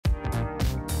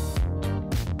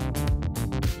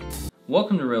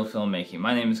Welcome to Reel Filmmaking.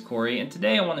 My name is Corey, and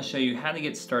today I want to show you how to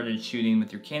get started shooting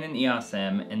with your Canon EOS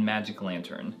M and Magic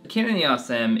Lantern. The Canon EOS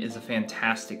M is a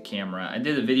fantastic camera. I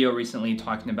did a video recently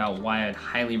talking about why I'd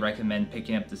highly recommend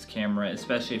picking up this camera,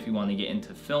 especially if you want to get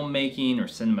into filmmaking or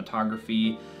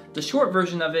cinematography. The short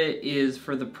version of it is,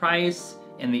 for the price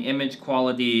and the image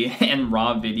quality and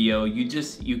raw video,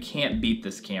 you can't beat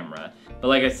this camera. But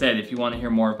like I said, if you want to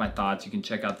hear more of my thoughts, you can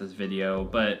check out this video.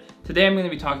 But today I'm going to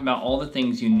be talking about all the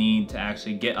things you need to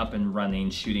actually get up and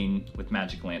running shooting with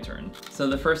Magic Lantern. So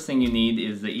the first thing you need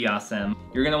is the EOS M.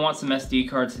 You're going to want some SD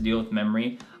cards to deal with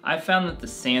memory. I've found that the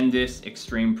SanDisk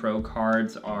Extreme Pro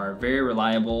cards are very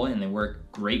reliable and they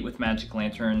work great with Magic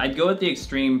Lantern. I'd go with the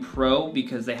Extreme Pro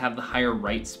because they have the higher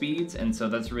write speeds, and so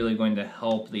that's really going to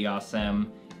help the EOS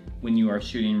M when you are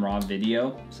shooting raw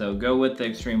video. So go with the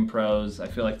Extreme Pros. I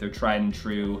feel like they're tried and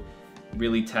true,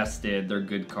 really tested, they're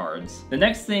good cards. The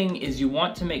next thing is you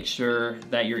want to make sure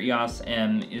that your EOS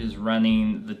M is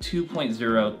running the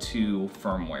 2.02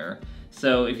 firmware.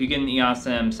 So if you get an EOS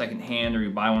M secondhand or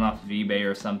you buy one off of eBay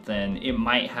or something, it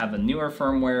might have a newer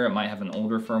firmware, it might have an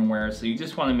older firmware, so you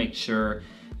just want to make sure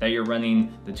that you're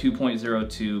running the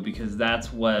 2.02 because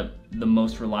that's what the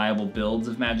most reliable builds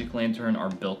of Magic Lantern are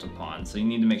built upon. So you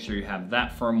need to make sure you have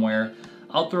that firmware.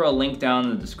 I'll throw a link down in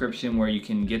the description where you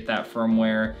can get that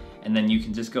firmware, and then you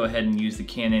can just go ahead and use the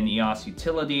Canon EOS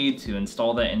utility to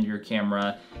install that into your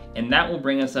camera, and that will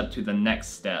bring us up to the next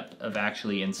step of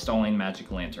actually installing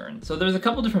Magic Lantern. So there's a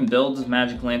couple different builds of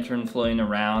Magic Lantern floating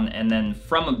around, and then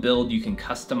from a build you can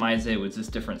customize it with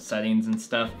just different settings and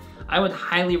stuff. I would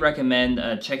highly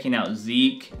recommend checking out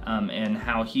Zeek and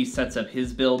how he sets up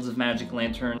his builds of Magic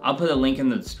Lantern. I'll put a link in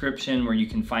the description where you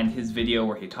can find his video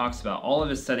where he talks about all of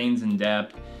his settings in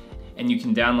depth, and you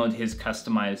can download his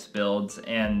customized builds,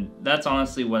 and that's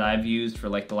honestly what I've used for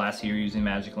like the last year using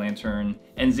Magic Lantern.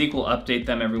 And Zeek will update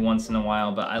them every once in a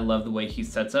while, but I love the way he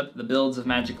sets up the builds of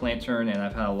Magic Lantern, and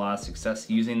I've had a lot of success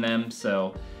using them.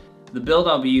 So the build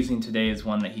I'll be using today is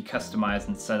one that he customized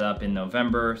and set up in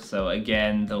November. So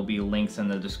again, there'll be links in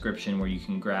the description where you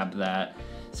can grab that.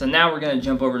 So now we're gonna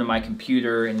jump over to my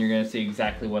computer and you're gonna see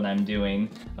exactly what I'm doing.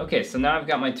 Okay, so now I've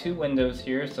got my two windows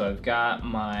here. So I've got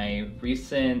my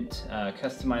recent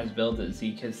customized build that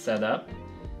Zeek has set up,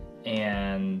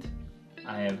 and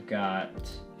I have got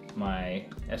my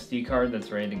SD card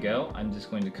that's ready to go. I'm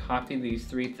just going to copy these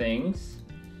three things,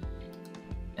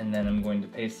 and then I'm going to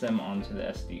paste them onto the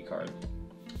SD card.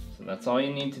 So that's all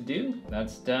you need to do.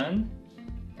 That's done.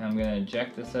 Now I'm gonna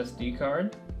eject this SD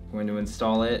card. I'm going to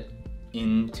install it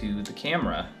into the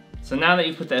camera. So now that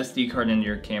you put the SD card into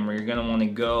your camera, you're gonna wanna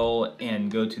go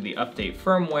to the update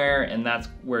firmware, and that's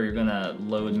where you're gonna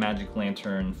load Magic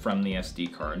Lantern from the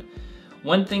SD card.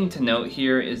 One thing to note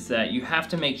here is that you have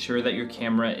to make sure that your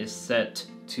camera is set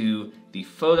to the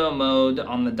photo mode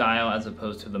on the dial as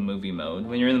opposed to the movie mode.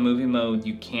 When you're in the movie mode,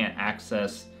 you can't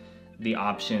access the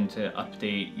option to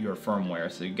update your firmware,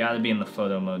 so you gotta be in the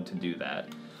photo mode to do that.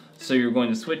 So you're going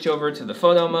to switch over to the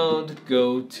photo mode,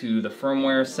 go to the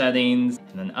firmware settings,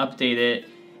 and then update it,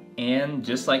 and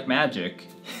just like magic,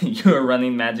 you are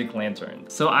running Magic Lantern.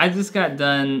 So I just got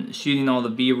done shooting all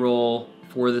the B-roll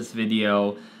for this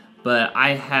video, but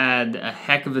I had a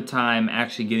heck of a time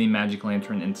actually getting Magic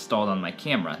Lantern installed on my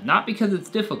camera. Not because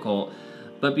it's difficult,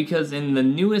 but because in the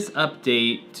newest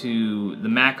update to the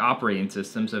Mac operating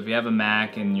system, so if you have a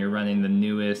Mac and you're running the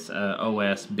newest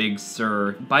OS, Big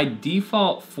Sur, by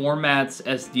default formats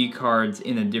SD cards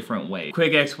in a different way.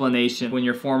 Quick explanation, when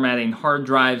you're formatting hard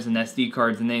drives and SD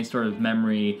cards and any sort of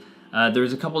memory,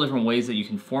 there's a couple different ways that you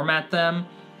can format them.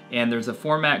 And there's a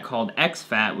format called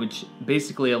exFAT, which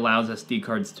basically allows SD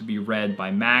cards to be read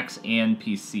by Macs and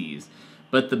PCs.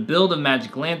 But the build of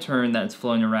Magic Lantern that's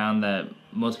floating around that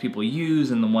most people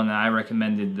use, and the one that I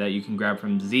recommended that you can grab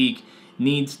from Zeek,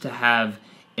 needs to have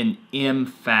an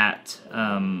MFAT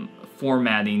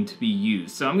formatting to be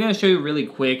used. So I'm going to show you really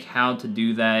quick how to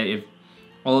do that. If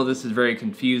all of this is very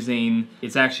confusing,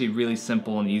 it's actually really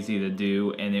simple and easy to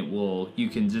do, and you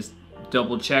can just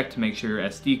double check to make sure your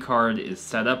SD card is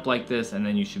set up like this, and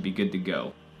then you should be good to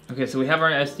go. Okay, so we have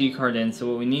our SD card in, so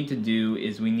what we need to do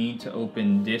is we need to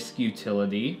open Disk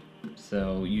Utility.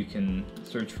 So you can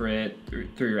search for it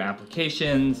through your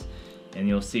applications, and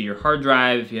you'll see your hard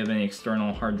drive if you have any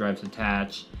external hard drives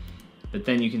attached, but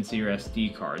then you can see your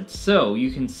SD card. So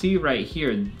you can see right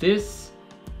here, this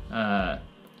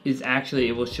is actually,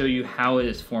 it will show you how it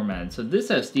is formatted. So this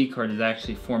SD card is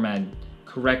actually formatted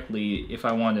correctly if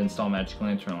I wanted to install Magic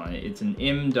Lantern on it. It's an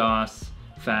MDOS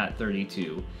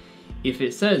FAT32. If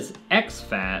it says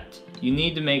exFAT, you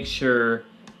need to make sure,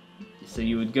 so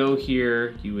you would go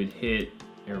here, you would hit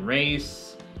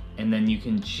erase, and then you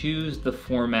can choose the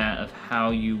format of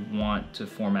how you want to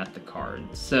format the card.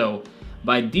 So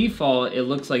by default, it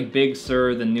looks like Big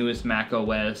Sur, the newest Mac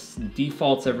OS,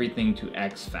 defaults everything to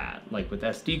exFAT, like with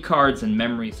SD cards and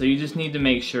memory. So you just need to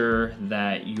make sure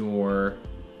that your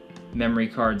memory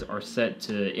cards are set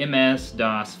to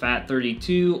MS-DOS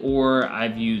FAT32, or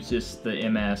I've used just the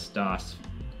MS-DOS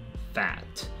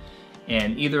FAT.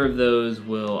 And either of those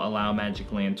will allow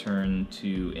Magic Lantern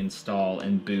to install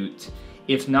and boot.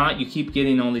 If not, you keep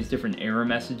getting all these different error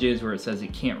messages where it says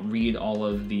it can't read all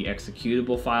of the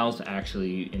executable files to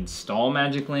actually install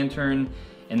Magic Lantern,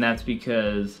 and that's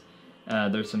because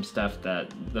there's some stuff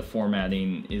that the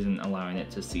formatting isn't allowing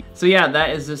it to see. So yeah, that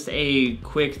is just a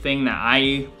quick thing that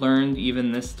I learned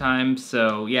even this time.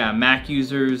 So yeah, Mac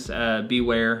users,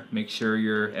 beware, make sure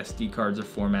your SD cards are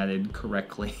formatted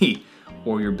correctly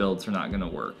or your builds are not gonna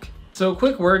work. So a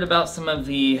quick word about some of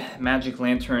the Magic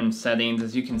Lantern settings.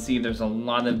 As you can see, there's a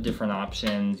lot of different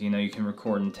options. You know, you can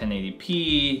record in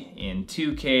 1080p, in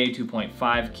 2K,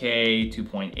 2.5K,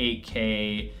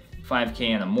 2.8K,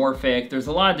 5K anamorphic. There's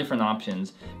a lot of different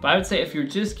options. But I would say if you're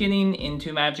just getting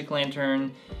into Magic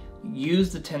Lantern,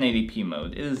 use the 1080p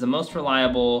mode. It is the most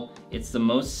reliable, it's the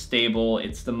most stable,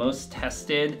 it's the most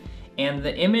tested, and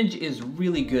the image is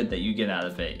really good that you get out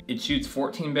of it. It shoots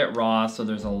 14-bit RAW, so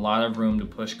there's a lot of room to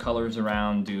push colors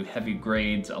around, do heavy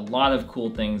grades, a lot of cool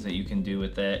things that you can do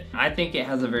with it. I think it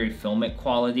has a very filmic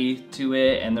quality to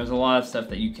it, and there's a lot of stuff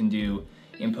that you can do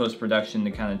in post-production to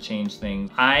kind of change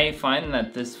things. I find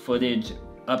that this footage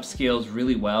upscales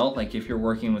really well. Like if you're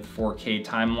working with 4K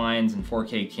timelines and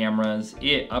 4K cameras,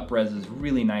 it upreses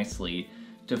really nicely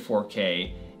to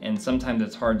 4K. And sometimes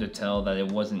it's hard to tell that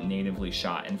it wasn't natively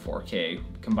shot in 4K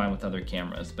combined with other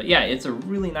cameras. But yeah, it's a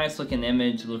really nice looking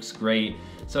image, looks great.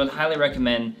 So I'd highly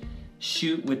recommend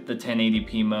shoot with the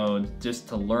 1080p mode just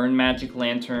to learn Magic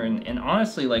Lantern. And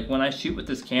honestly, like when I shoot with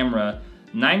this camera,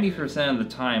 90% of the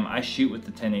time I shoot with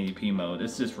the 1080p mode.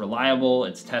 It's just reliable,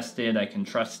 it's tested, I can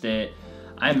trust it.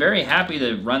 I'm very happy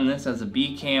to run this as a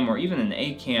B cam or even an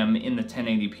A cam in the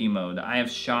 1080p mode. I have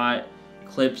shot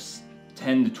clips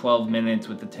 10 to 12 minutes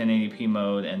with the 1080p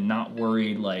mode and not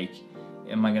worried like,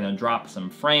 am I gonna drop some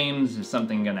frames? Is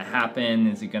something gonna happen?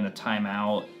 Is it gonna time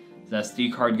out? Is the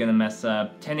SD card gonna mess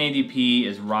up? 1080p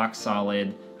is rock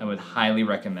solid. I would highly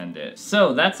recommend it.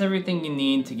 So that's everything you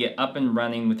need to get up and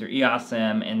running with your EOS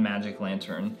M and Magic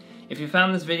Lantern. If you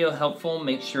found this video helpful,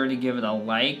 make sure to give it a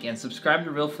like and subscribe to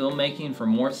Reel Filmmaking for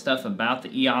more stuff about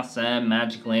the EOS M,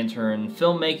 Magic Lantern,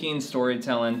 filmmaking,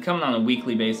 storytelling, coming on a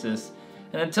weekly basis.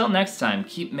 And until next time,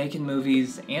 keep making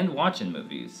movies and watching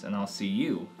movies, and I'll see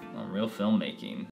you on Reel Filmmaking.